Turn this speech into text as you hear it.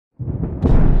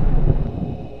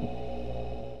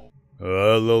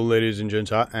Hello ladies and gents,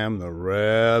 I am the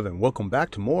Rev, and welcome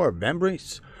back to more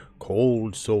Vambrace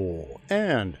Cold Soul.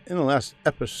 And in the last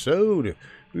episode,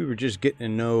 we were just getting to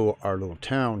know our little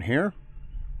town here.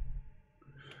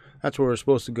 That's where we're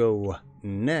supposed to go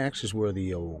next, is where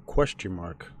the old question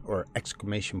mark or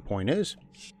exclamation point is.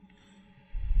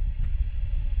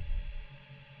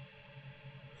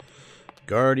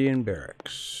 Guardian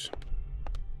Barracks.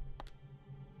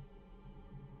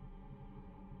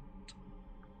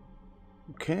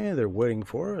 Okay, they're waiting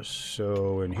for us.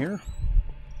 So in here.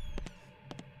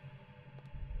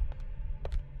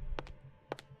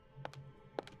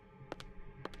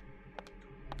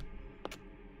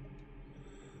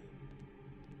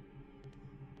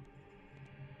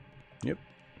 Yep.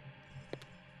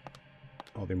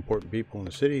 All the important people in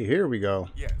the city. Here we go.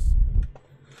 Yes.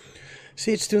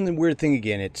 See, it's doing the weird thing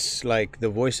again. It's like the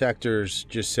voice actors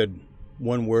just said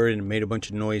one word and made a bunch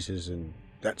of noises, and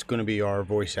that's going to be our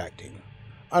voice acting.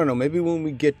 I don't know, maybe when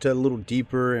we get a little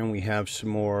deeper and we have some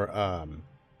more,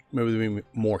 maybe there'll be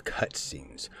more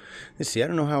cutscenes. Let's see, I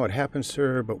don't know how it happens,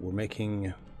 sir, but we're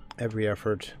making every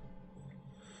effort.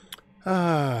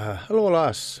 Hello,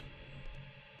 Alas.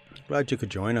 Glad you could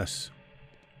join us.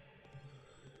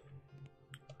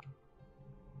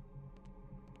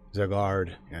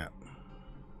 Zagard, yeah.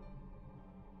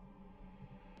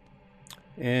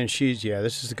 And she's, yeah,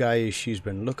 this is the guy she's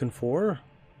been looking for.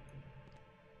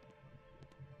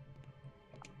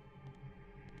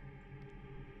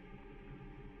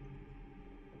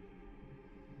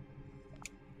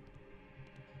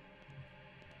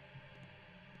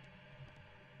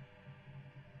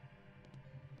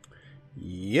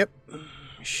 Yep,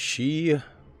 she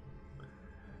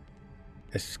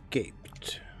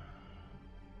escaped.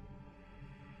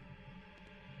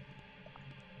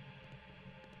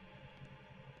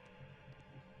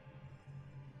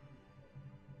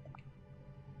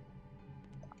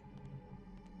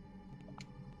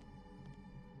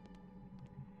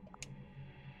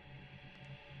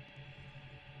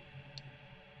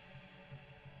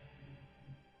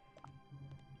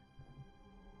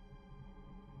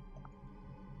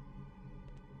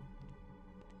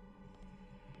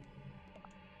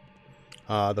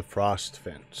 The frost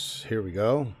fence. Here we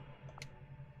go.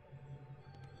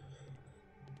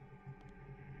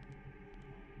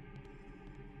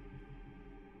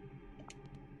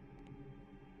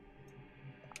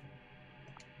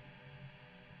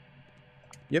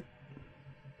 Yep.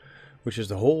 Which is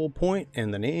the whole point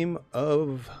and the name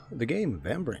of the game,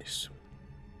 Vambrace.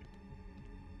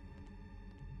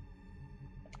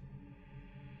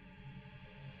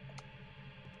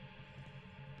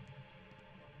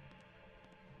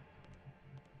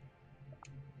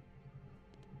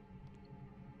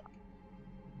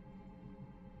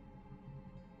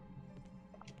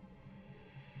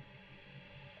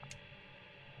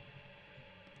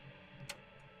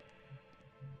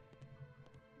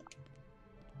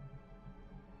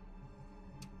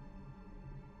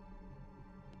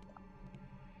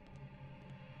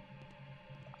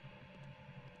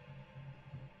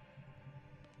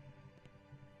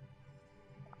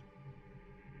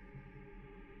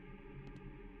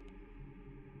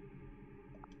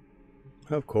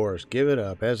 Of course, give it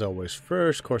up. As always,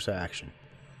 first course of action.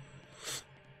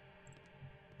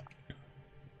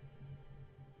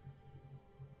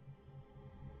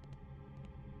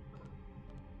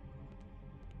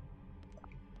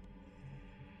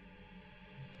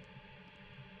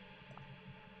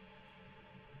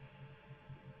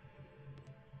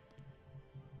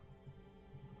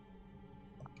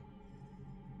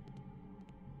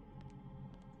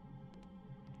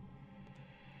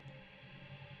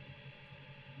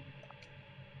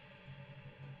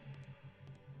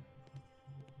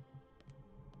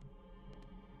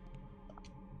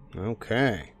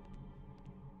 Okay.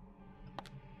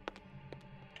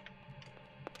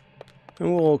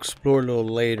 And we'll explore a little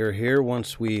later here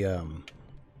once we ooh,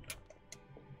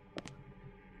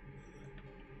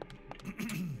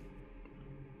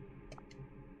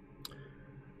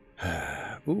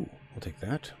 we'll take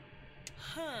that.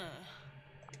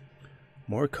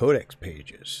 More codex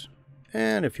pages.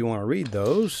 And if you want to read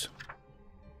those,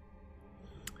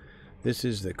 this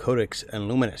is the Codex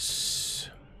Illuminus.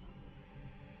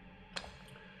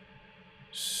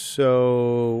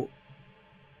 So,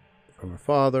 from her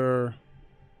father,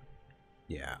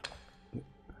 yeah.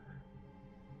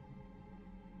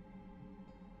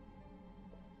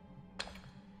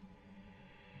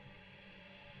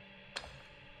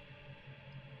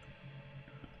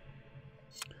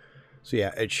 So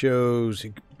yeah, it shows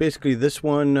basically this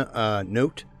one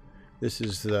note. This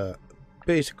is the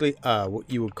basically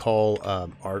what you would call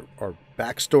our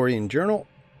backstory and journal.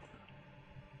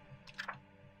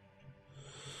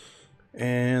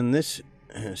 And this,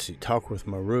 let's see, talk with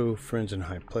Maru, friends in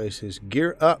high places.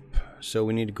 Gear up. So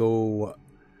we need to go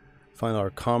find our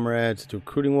comrades at the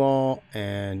recruiting wall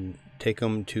and take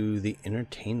them to the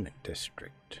entertainment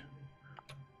district.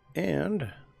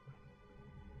 And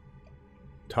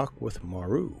talk with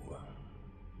Maru.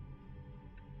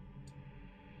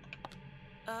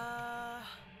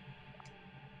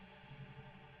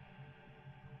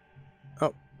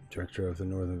 Oh, director of the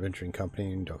Northern Venturing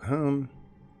Company in Dogham.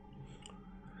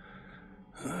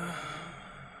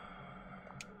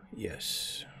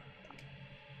 Yes.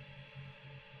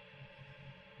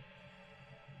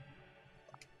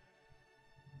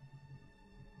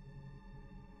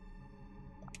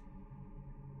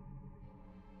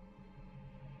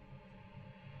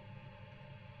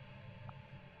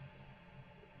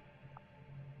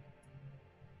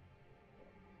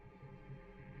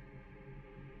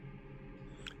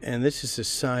 And this is a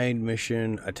side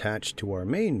mission attached to our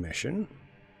main mission.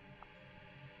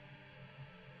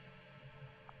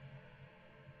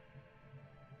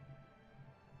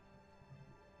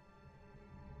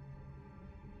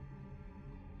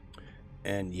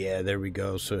 And yeah, there we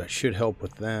go. So that should help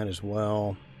with that as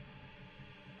well.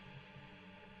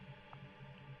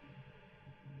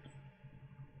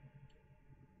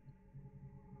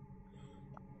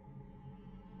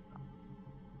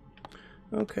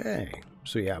 Okay.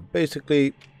 So yeah,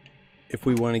 basically, if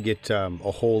we want to get a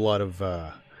whole lot of,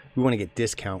 we want to get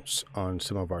discounts on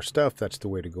some of our stuff, that's the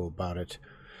way to go about it.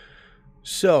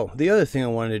 So the other thing I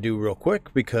wanted to do real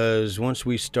quick, because once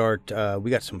we start,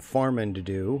 we got some farming to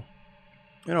do.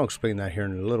 And I'll explain that here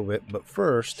in a little bit. But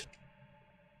first,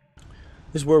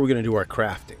 this is where we're going to do our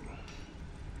crafting.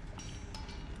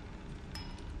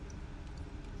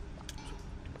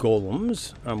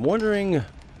 Golems. I'm wondering...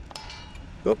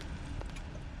 Oh,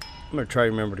 I'm going to try to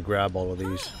remember to grab all of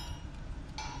these.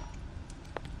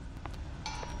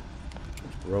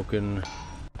 Broken.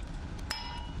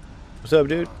 What's up,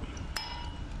 dude?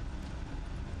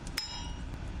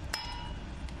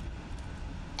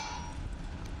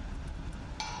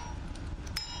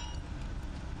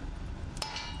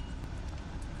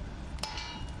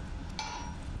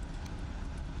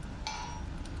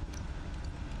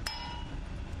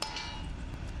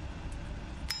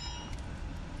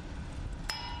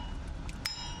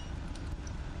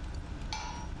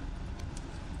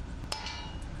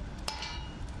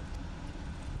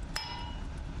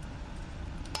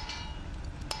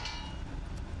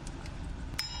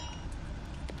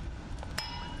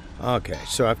 Okay,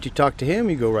 so after you talk to him,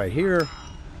 you go right here.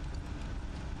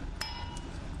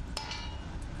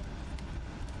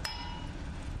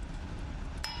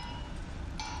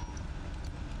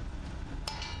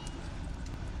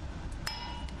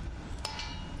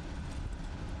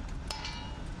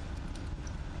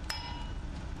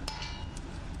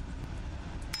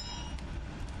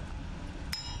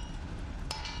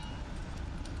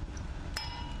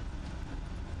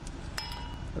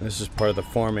 This is part of the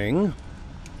farming.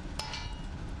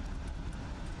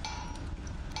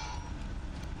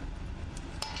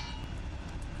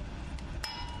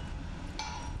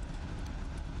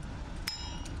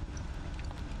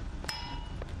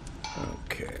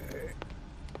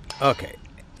 Okay,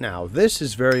 now this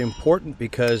is very important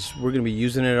because we're going to be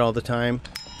using it all the time.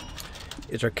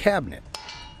 It's our cabinet.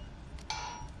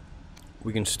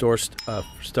 We can store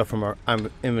stuff from our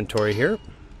inventory here.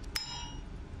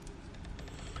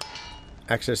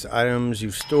 Access to items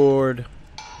you've stored.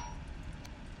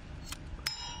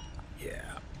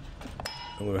 Yeah.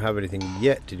 And we don't have anything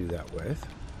yet to do that with.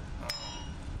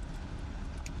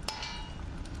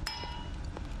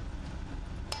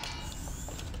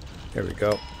 There we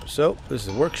go. So, this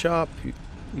is a workshop. You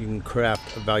can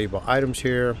craft valuable items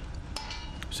here.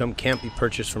 Some can't be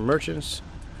purchased from merchants.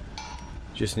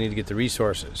 Just need to get the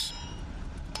resources.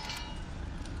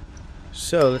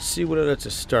 So, let's see what it lets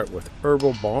us start with.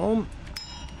 Herbal balm.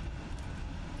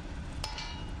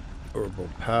 Herbal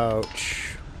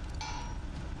pouch.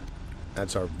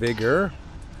 That's our vigor.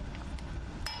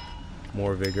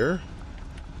 More vigor.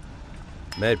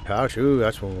 Med pouch. Ooh,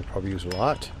 that's one we'll probably use a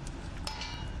lot.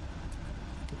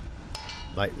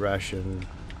 Light ration.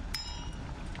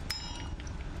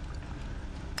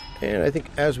 And I think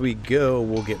as we go,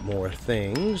 we'll get more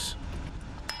things.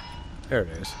 There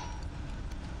it is.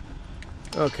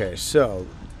 Okay, so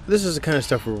this is the kind of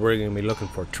stuff we're going to be looking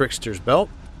for. Trickster's Belt.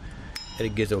 And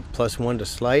it gives a +1 to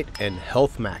sleight and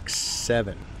health max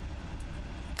 7.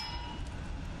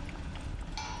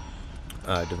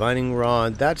 Divining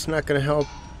Rod. That's not going to help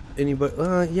anybody.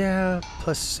 Yeah,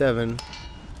 +7.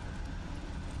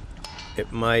 It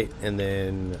might, and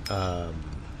then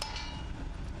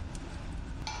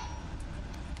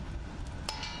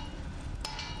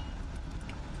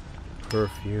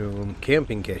Perfume,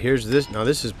 camping kit. Here's this. Now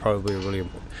this is probably really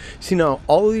important. See, now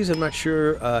all of these I'm not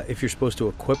sure if you're supposed to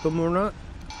equip them or not,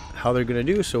 how they're going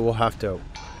to do, so we'll have to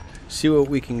see what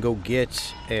we can go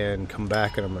get and come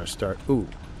back, and I'm going to start. Ooh.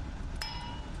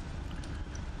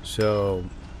 So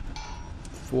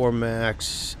 4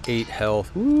 max, 8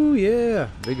 health. Ooh, yeah,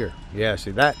 vigor. Yeah,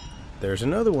 see that? There's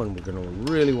another one we're going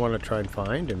to really want to try and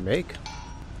find and make.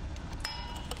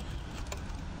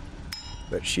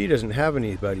 But she doesn't have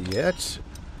anybody yet.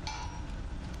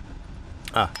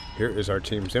 Ah, here is our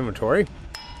team's inventory.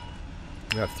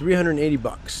 We have 380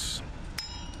 bucks.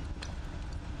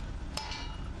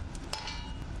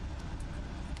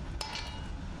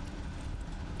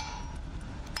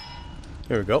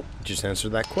 There we go. Just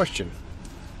answered that question.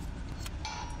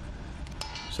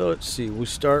 So let's see. We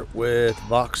start with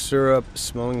Vox syrup,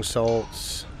 smelling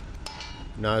salts,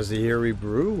 Naziri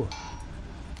brew.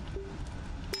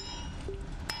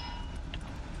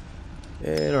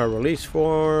 And our release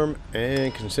form,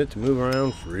 and consent to move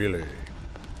around freely.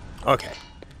 Okay.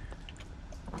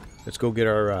 Let's go get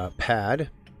our pad.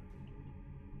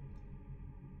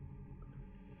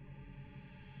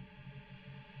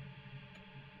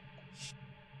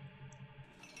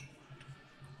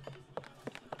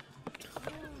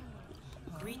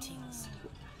 Greetings.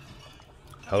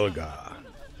 Helga.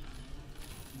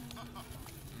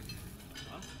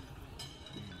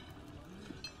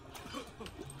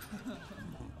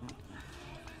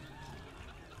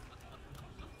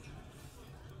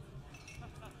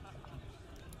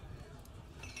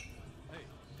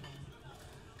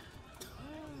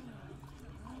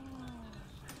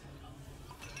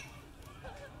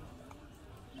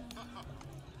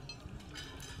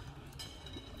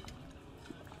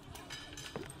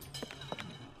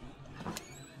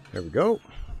 There we go.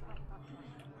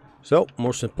 So,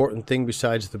 most important thing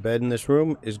besides the bed in this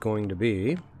room is going to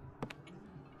be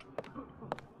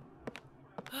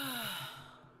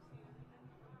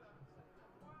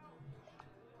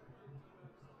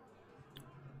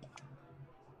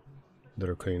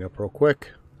better clean up real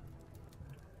quick.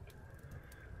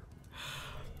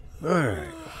 Alright.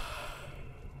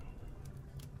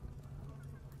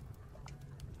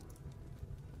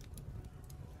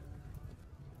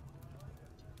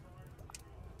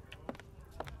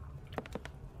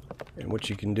 And what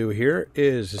you can do here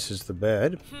is, this is the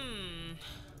bed.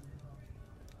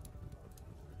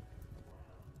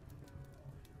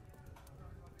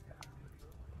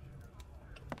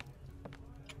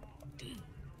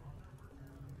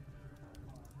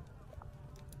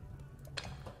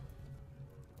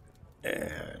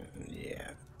 And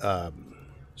yeah.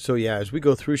 So yeah, as we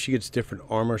go through, she gets different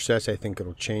armor sets. I think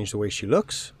it'll change the way she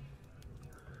looks.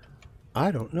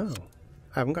 I don't know.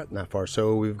 I haven't gotten that far.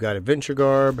 So we've got adventure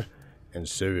garb and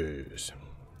shoes.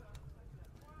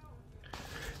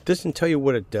 Doesn't tell you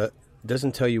what it does.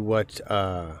 Doesn't tell you what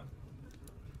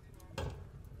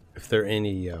if there are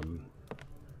any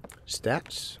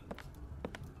stats.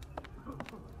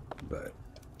 But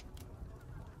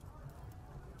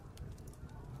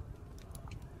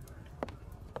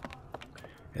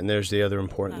and there's the other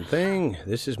important thing.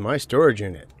 This is my storage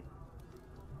unit.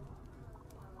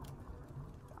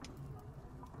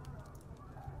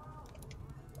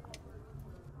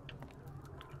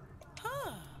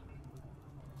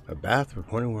 A bath with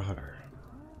running water.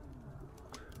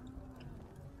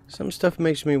 Some stuff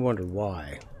makes me wonder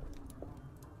why.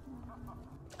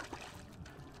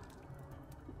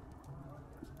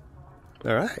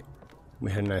 Alright.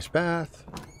 We had a nice bath.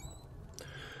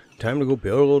 Time to go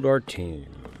build our team.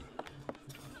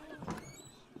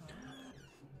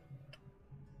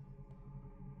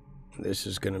 This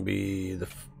is going to be the,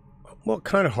 well,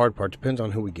 kind of hard part. Depends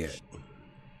on who we get.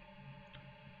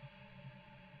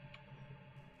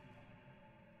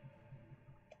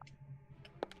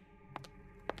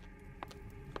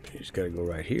 He's got to go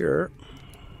right here.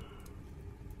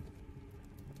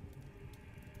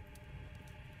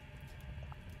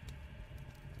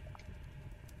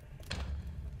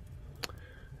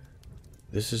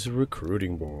 This is a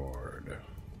recruiting board.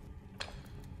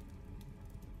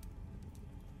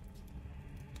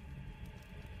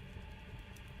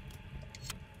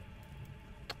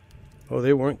 Oh,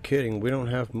 they weren't kidding. We don't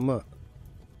have much.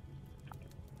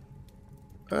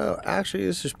 Oh, actually,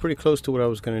 this is pretty close to what I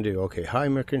was going to do. Okay, high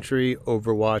merchantry,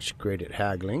 Overwatch, great at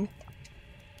haggling.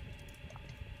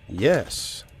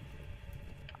 Yes.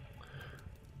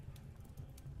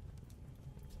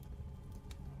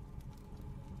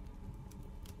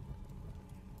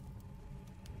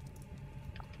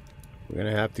 We're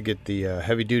going to have to get the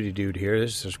heavy-duty dude here.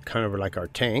 This is kind of like our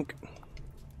tank.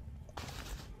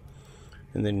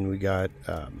 And then we got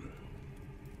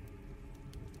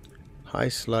High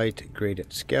sleight, great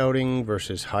at scouting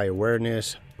versus high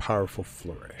awareness, powerful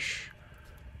flourish.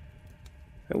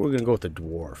 And we're going to go with the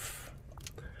dwarf.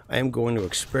 I am going to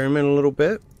experiment a little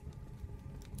bit.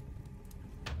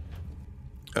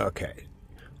 Okay.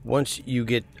 Once you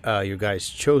get your guys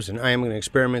chosen, I am going to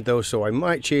experiment though, so I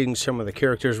might change some of the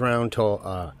characters around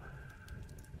till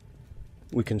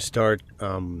we can start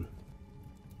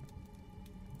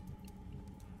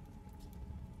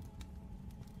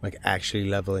like actually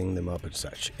leveling them up and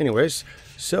such. Anyways,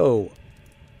 so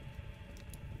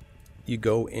you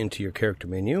go into your character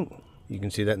menu. You can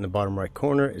see that in the bottom right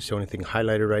corner. It's the only thing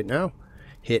highlighted right now.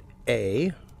 Hit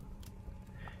A,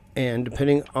 and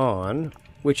depending on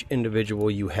which individual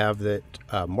you have that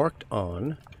marked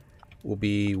on will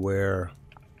be where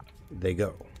they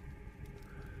go.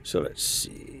 So let's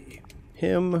see.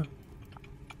 Him,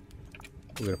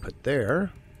 we're going to put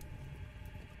there.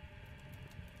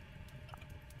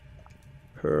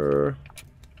 Her,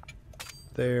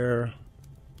 there.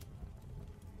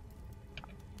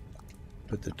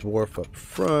 Put the dwarf up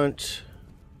front.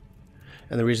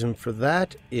 And the reason for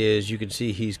that is you can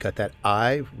see he's got that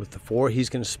eye with the 4. He's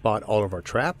going to spot all of our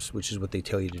traps, which is what they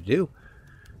tell you to do.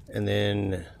 And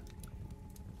then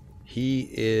he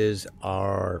is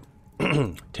our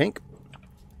tank.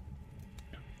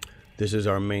 This is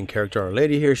our main character, our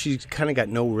lady here. She's kind of got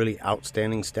no really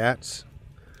outstanding stats.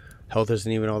 Health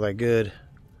isn't even all that good.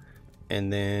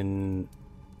 And then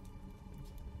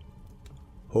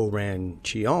Horan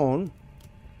Chion.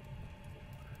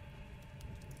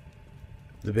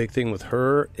 The big thing with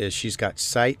her is she's got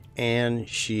sight and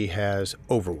she has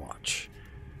Overwatch.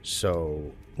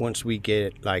 So once we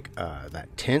get like that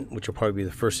tent, which will probably be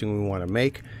the first thing we want to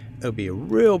make, it'll be a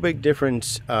real big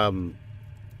difference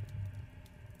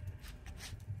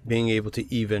being able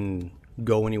to even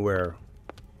go anywhere.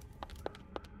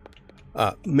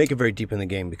 Make it very deep in the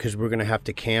game, because we're going to have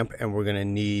to camp and we're going to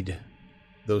need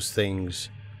those things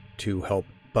to help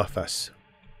buff us.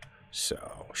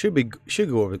 So should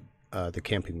go over the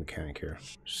camping mechanic here.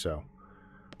 So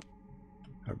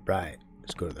all right,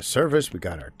 let's go to the surface. We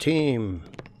got our team.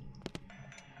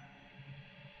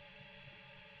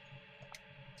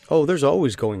 Oh, there's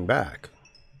always going back.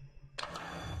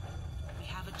 We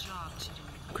have a job to do.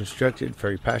 Constructed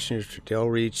ferry passengers to Del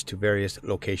Reach to various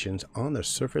locations on the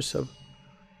surface of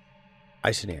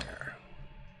ice and air.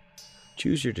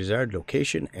 Choose your desired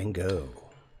location and go.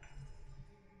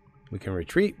 We can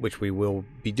retreat, which we will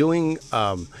be doing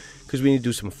because we need to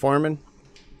do some farming.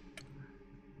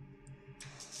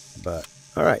 But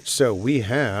all right, so we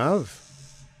have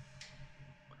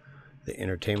the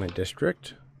entertainment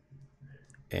district,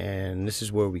 and this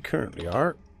is where we currently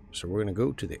are. So we're going to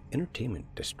go to the entertainment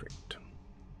district.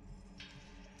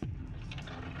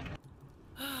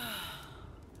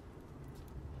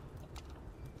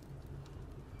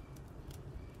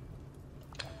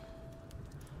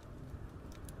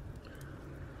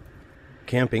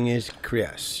 Camping is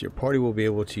Crease. Your party will be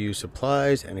able to use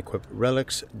supplies and equip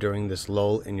relics during this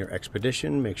lull in your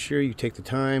expedition. Make sure you take the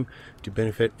time to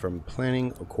benefit from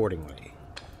planning accordingly.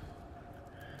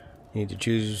 You need to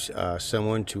choose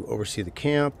someone to oversee the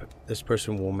camp. This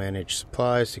person will manage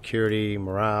supplies, security,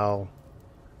 morale.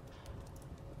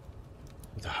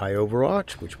 With a high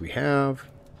Overwatch, which we have.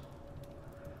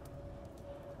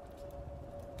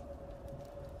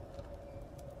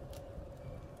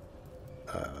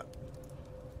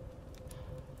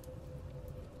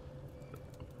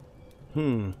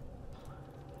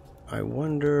 I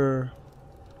wonder...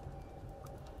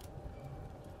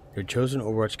 Your chosen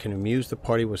Overwatch can amuse the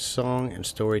party with song and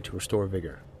story to restore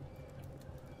vigor.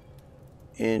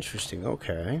 Interesting,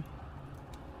 okay.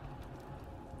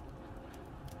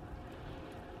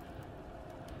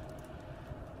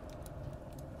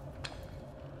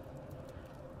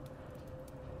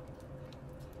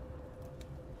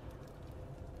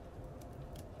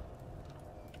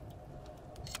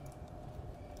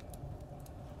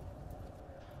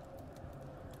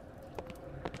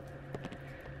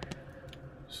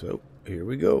 So, here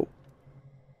we go.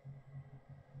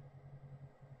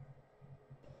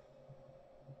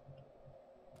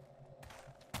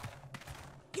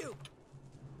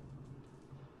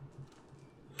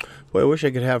 Boy, I wish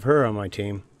I could have her on my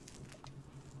team.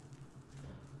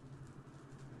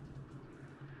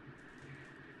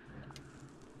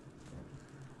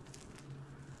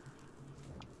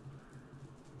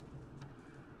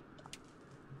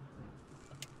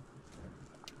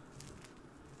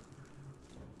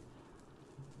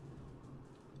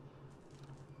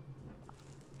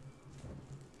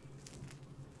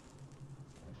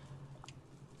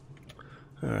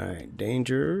 Alright,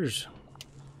 dangers,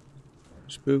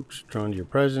 spooks, drawn to your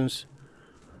presence.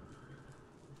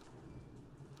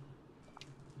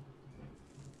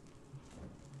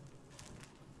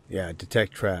 Yeah,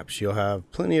 detect traps. You'll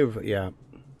have plenty of, yeah.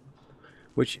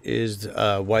 Which is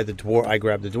why the dwarf, I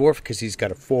grabbed the dwarf, because he's got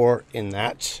a 4 in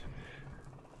that.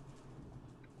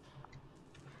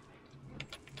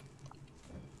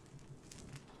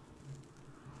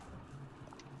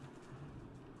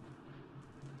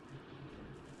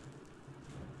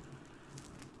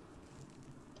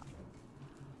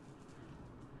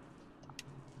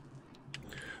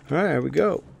 All right, here we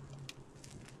go.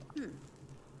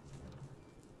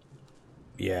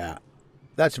 Yeah,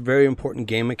 that's a very important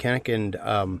game mechanic, and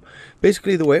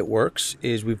basically the way it works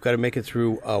is we've got to make it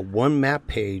through one map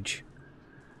page,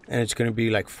 and it's going to be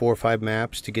like 4 or 5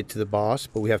 maps to get to the boss,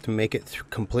 but we have to make it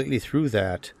completely through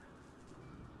that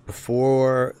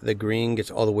before the green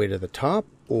gets all the way to the top,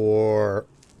 or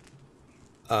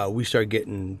we start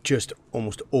getting just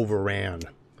almost overran.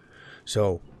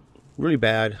 So really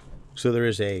bad. So there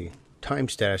is a time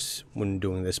status when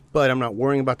doing this, but I'm not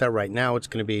worrying about that right now. It's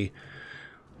going to be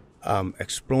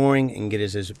exploring and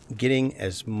getting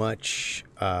as much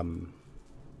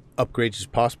upgrades as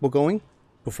possible going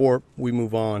before we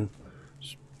move on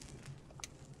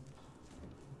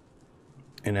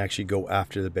and actually go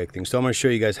after the big thing. So I'm going to show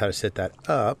you guys how to set that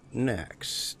up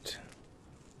next.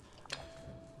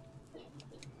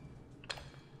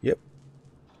 Yep.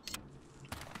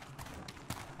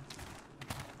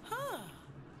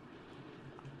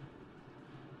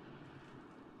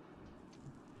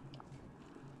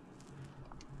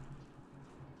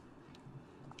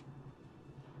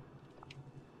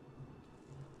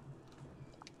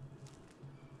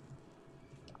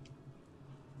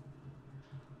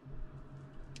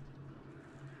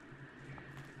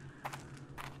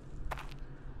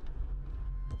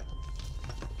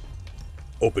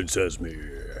 Open sesame.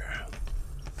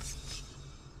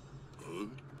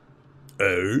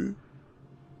 Oh?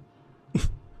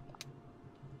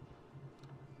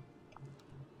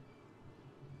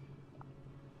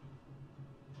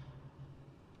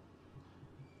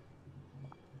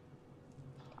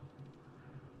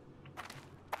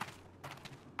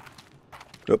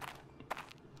 Oop.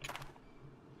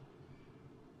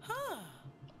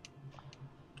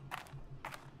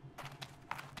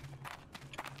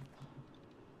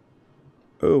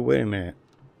 Oh, wait a minute.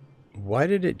 Why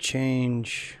did it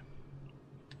change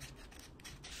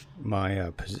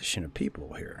my position of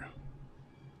people here?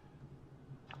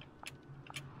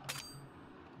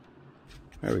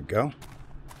 There we go.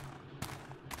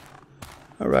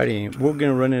 Alrighty, we're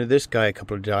going to run into this guy a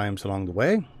couple of times along the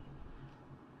way.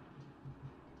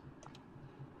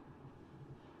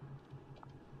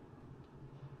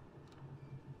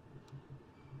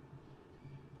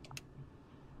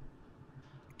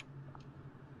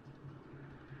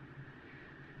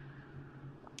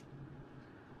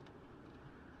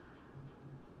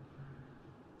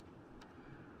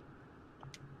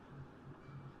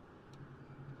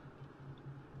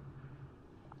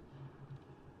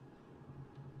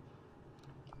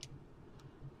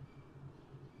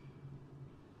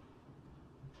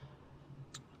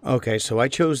 Okay, so I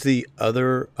chose the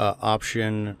other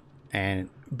option, and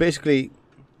basically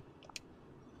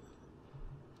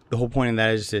the whole point of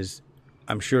that is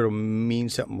I'm sure it'll mean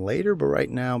something later, but right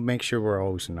now make sure we're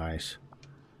always nice.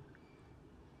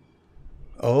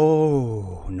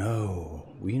 Oh no,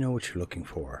 we know what you're looking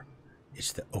for.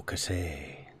 It's the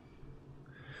okase,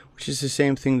 which is the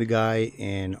same thing the guy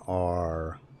in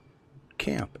our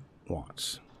camp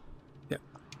wants. Yep,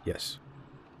 yes.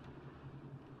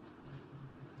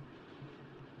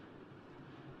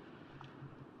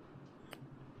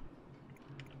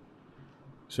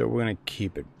 So we're going to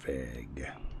keep it vague.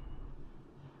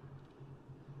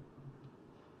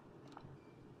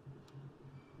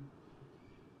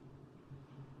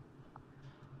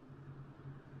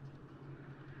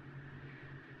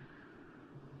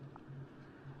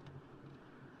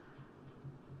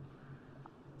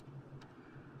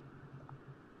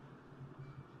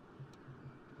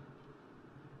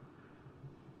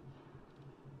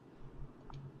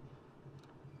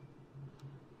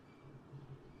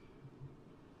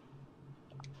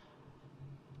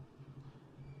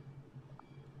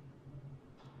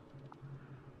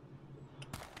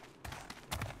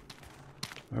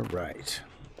 All right.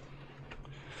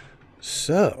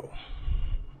 So,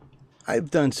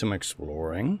 I've done some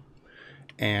exploring,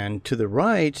 and to the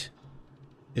right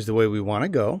is the way we want to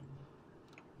go.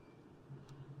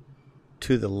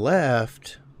 To the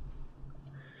left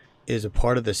is a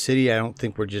part of the city I don't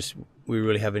think we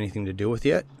really have anything to do with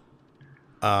yet.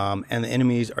 And the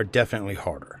enemies are definitely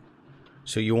harder.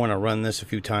 So you want to run this a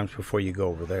few times before you go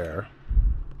over there.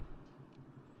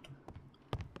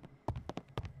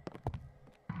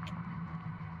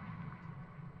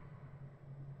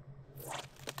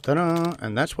 Ta-da!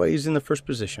 And that's why he's in the first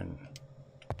position.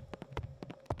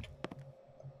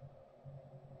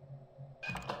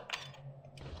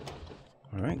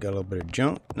 Alright, got a little bit of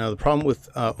junk. Now the problem with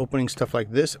opening stuff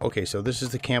like this, okay, so this is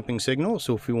the camping signal,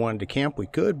 so if we wanted to camp we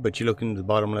could, but you look into the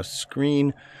bottom left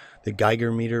screen, the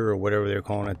Geiger meter or whatever they're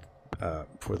calling it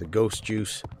for the ghost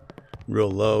juice, real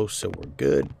low, so we're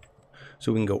good.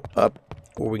 So we can go up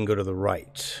or we can go to the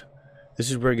right.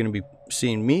 This is where you're going to be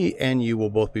seeing me and you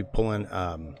will both be pulling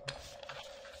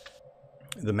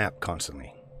the map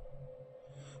constantly.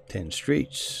 10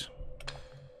 streets.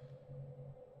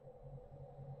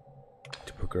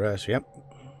 To progress, yep.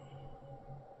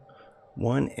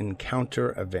 1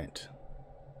 encounter event.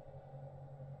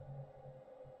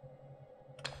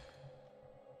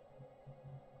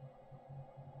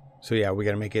 So yeah, we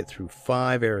got to make it through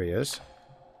 5 areas.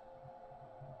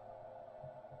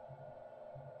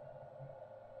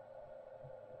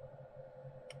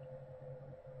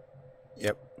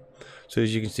 Yep. So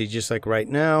as you can see, just like right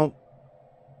now,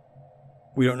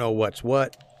 we don't know what's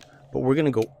what, but we're going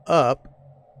to go up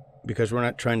because we're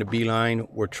not trying to beeline.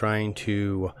 We're trying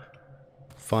to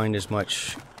find as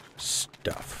much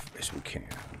stuff as we can.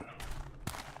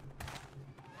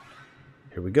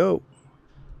 Here we go.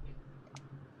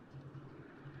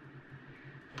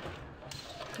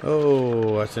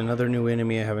 Oh, that's another new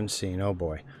enemy I haven't seen. Oh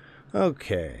boy.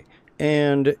 Okay.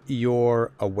 And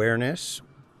your awareness,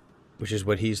 which is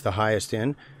what he's the highest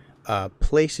in,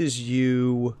 places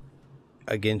you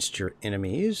against your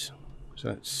enemies. So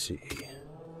let's see.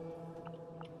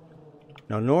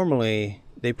 Now normally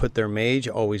they put their mage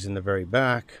always in the very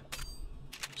back.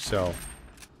 So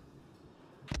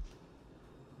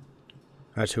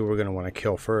that's who we're going to want to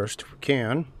kill first if we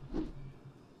can.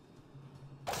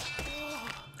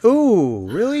 Ooh,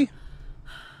 really?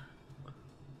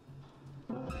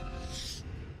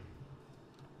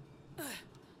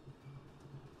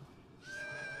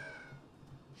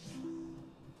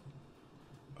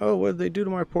 Oh, what did they do to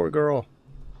my poor girl?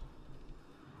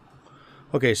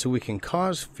 Okay, so we can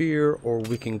cause fear or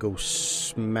we can go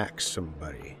smack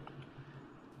somebody.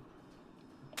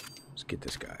 Let's get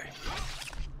this guy.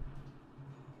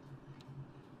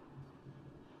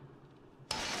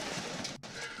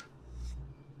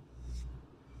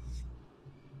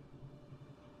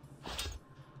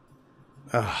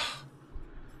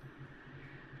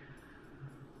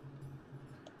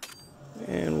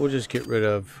 And we'll just get rid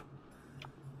of...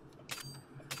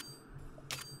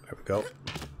 There we go.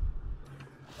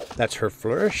 That's her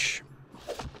flourish.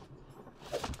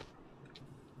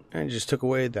 And just took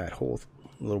away that whole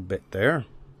little bit there.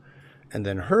 And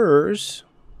then hers...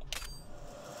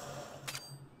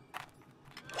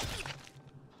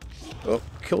 Oh,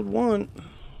 killed one.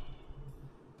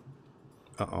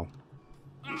 Uh-oh.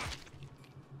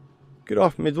 Get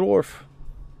off me, dwarf.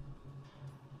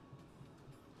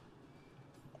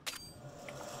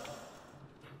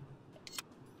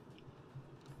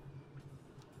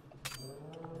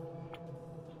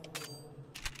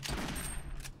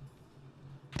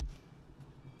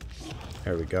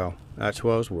 There we go. That's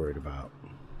what I was worried about.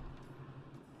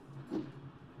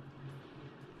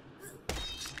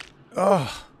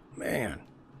 Oh, man.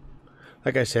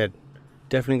 Like I said,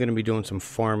 definitely going to be doing some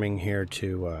farming here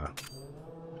to...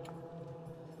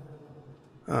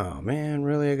 Oh, man,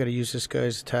 really? I got to use this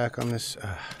guy's attack on this?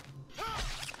 Oh,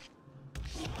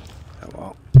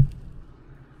 well.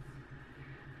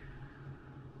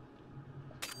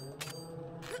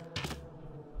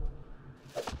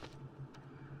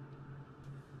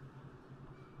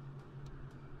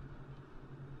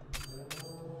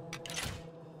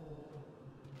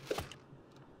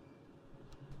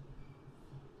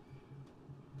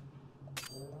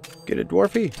 Get it,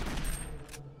 dwarfy.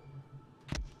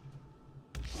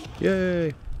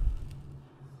 Yay.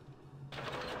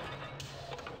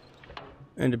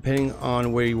 And depending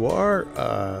on where you are,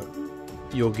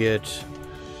 you'll get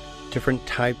different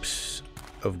types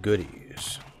of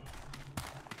goodies.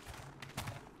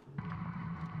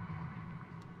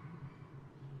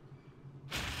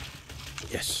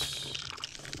 Yes.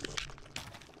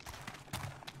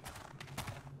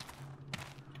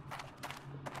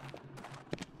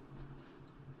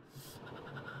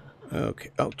 Okay.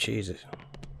 Oh, Jesus.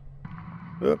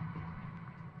 Oop.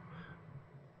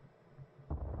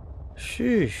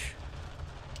 Sheesh.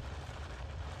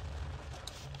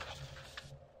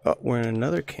 Oh, we're in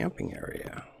another camping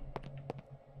area.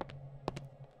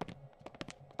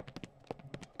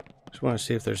 Just want to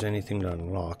see if there's anything to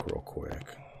unlock real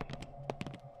quick.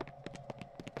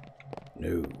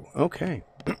 No. Okay.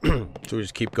 So we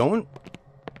just keep going.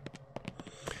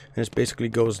 And this basically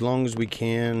go as long as we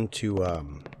can to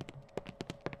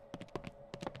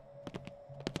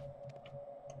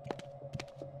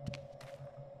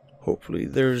hopefully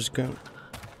there's gonna...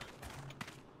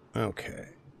 Okay.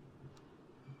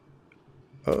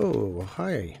 Oh,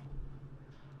 hi.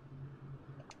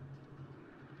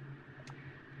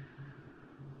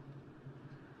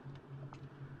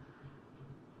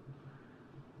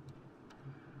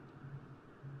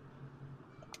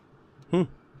 Hmm.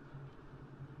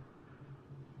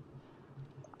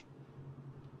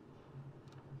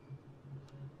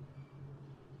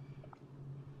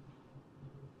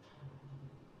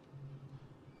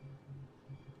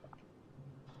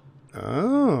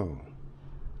 Oh.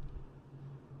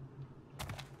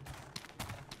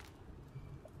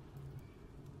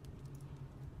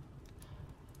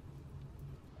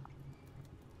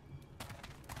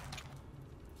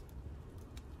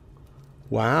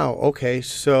 Wow, okay,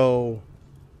 so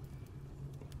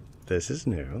this is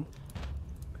new.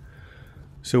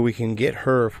 So we can get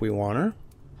her if we want her.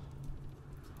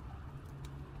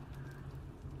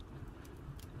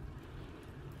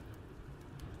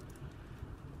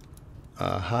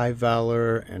 High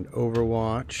Valor and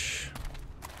Overwatch.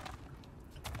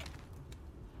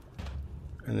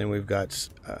 And then we've got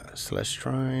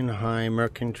Celestrine, High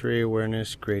Mercantry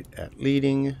Awareness, great at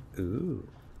leading. Ooh.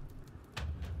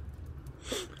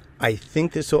 I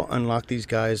think this will unlock these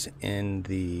guys in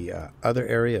the other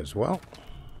area as well.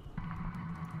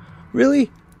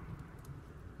 Really?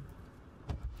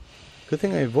 Good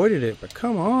thing I avoided it, but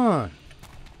come on.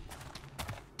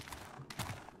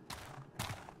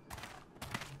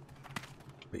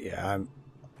 But yeah,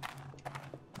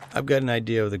 I've got an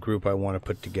idea of the group I want to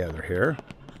put together here.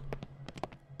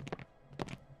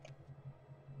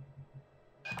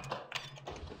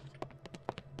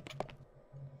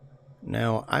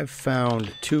 Now, I've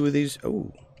found two of these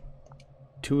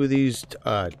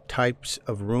types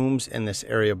of rooms in this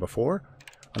area before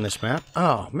on this map.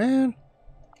 Oh, man.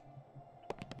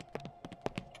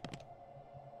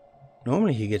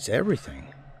 Normally he gets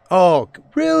everything. Oh,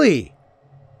 really?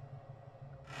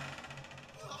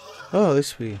 Oh, at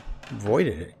least we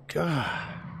avoided it. God.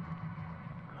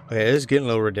 Okay, this is getting a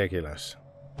little ridiculous.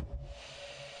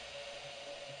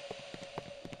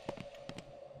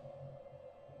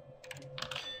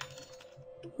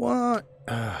 What?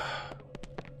 I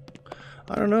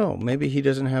don't know. Maybe he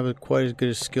doesn't have quite as good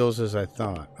as skills as I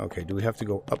thought. Okay, do we have to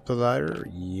go up the ladder?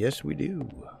 Yes, we do.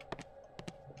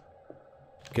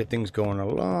 Get things going a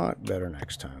lot better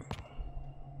next time.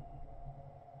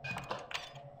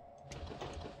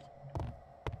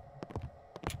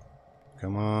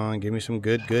 Come on, give me some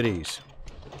good goodies.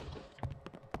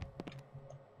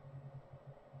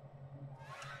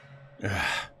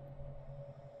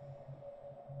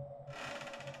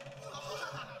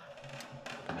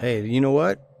 Hey, you know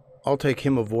what? I'll take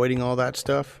him avoiding all that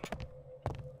stuff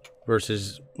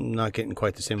versus not getting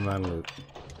quite the same amount of loot.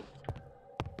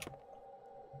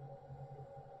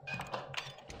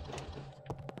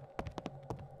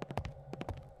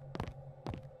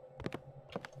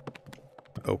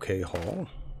 Okay, Hall.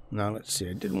 Now let's see.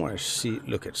 I did want to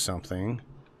look at something.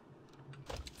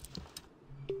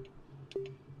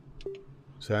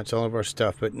 So that's all of our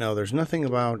stuff, but no, there's nothing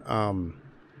about oh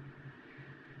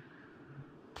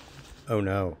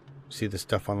no. See the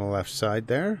stuff on the left side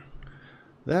there?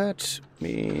 That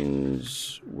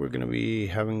means we're going to be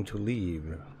having to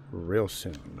leave real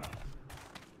soon.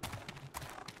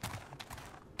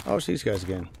 Oh, it's these guys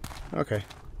again. Okay.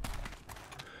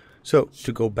 So,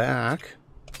 to go back...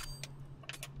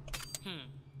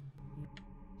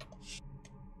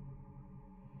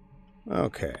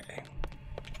 Okay.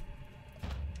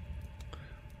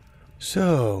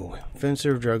 So,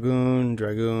 Fencer,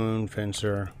 Dragoon,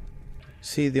 Fencer...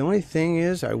 See, the only thing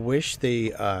is, I wish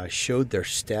they showed their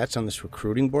stats on this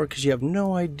recruiting board, because you have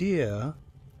no idea.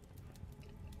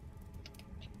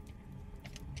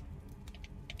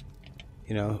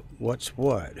 You know, what's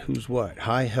what, who's what.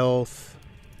 High health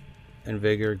and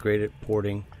vigor, great at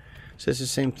porting. Says the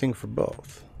same thing for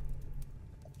both.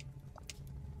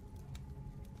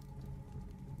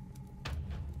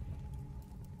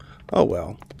 Oh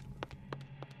well.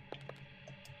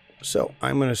 So,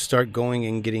 I'm going to start going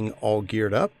and getting all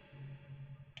geared up.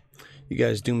 You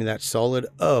guys do me that solid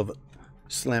of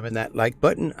slamming that like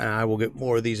button, and I will get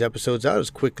more of these episodes out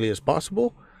as quickly as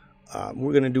possible.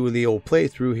 We're going to do the old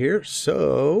playthrough here,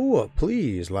 so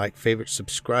please like, favorite,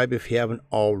 subscribe if you haven't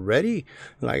already.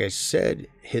 Like I said,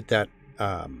 hit that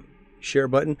share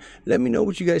button. Let me know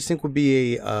what you guys think would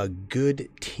be a good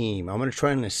team. I'm going to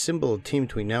try and assemble a team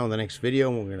between now and the next video,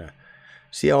 and we're going to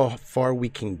see how far we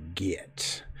can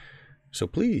get. So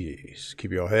please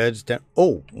keep your heads down.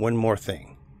 Oh, one more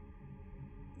thing.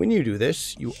 When you do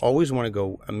this, you always want to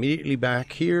go immediately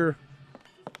back here.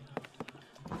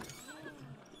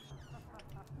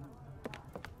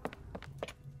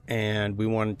 and we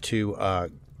want to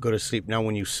go to sleep. Now,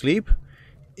 when you sleep,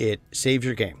 it saves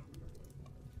your game.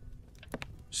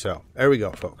 So, there we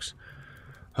go, folks.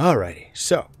 Alrighty,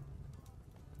 so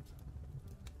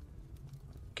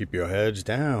keep your heads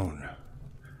down,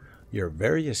 your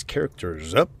various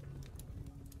characters up.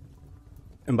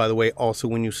 And by the way, also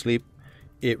when you sleep,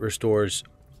 it restores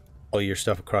all your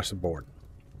stuff across the board.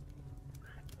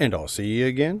 And I'll see you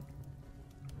again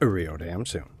real damn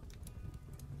soon.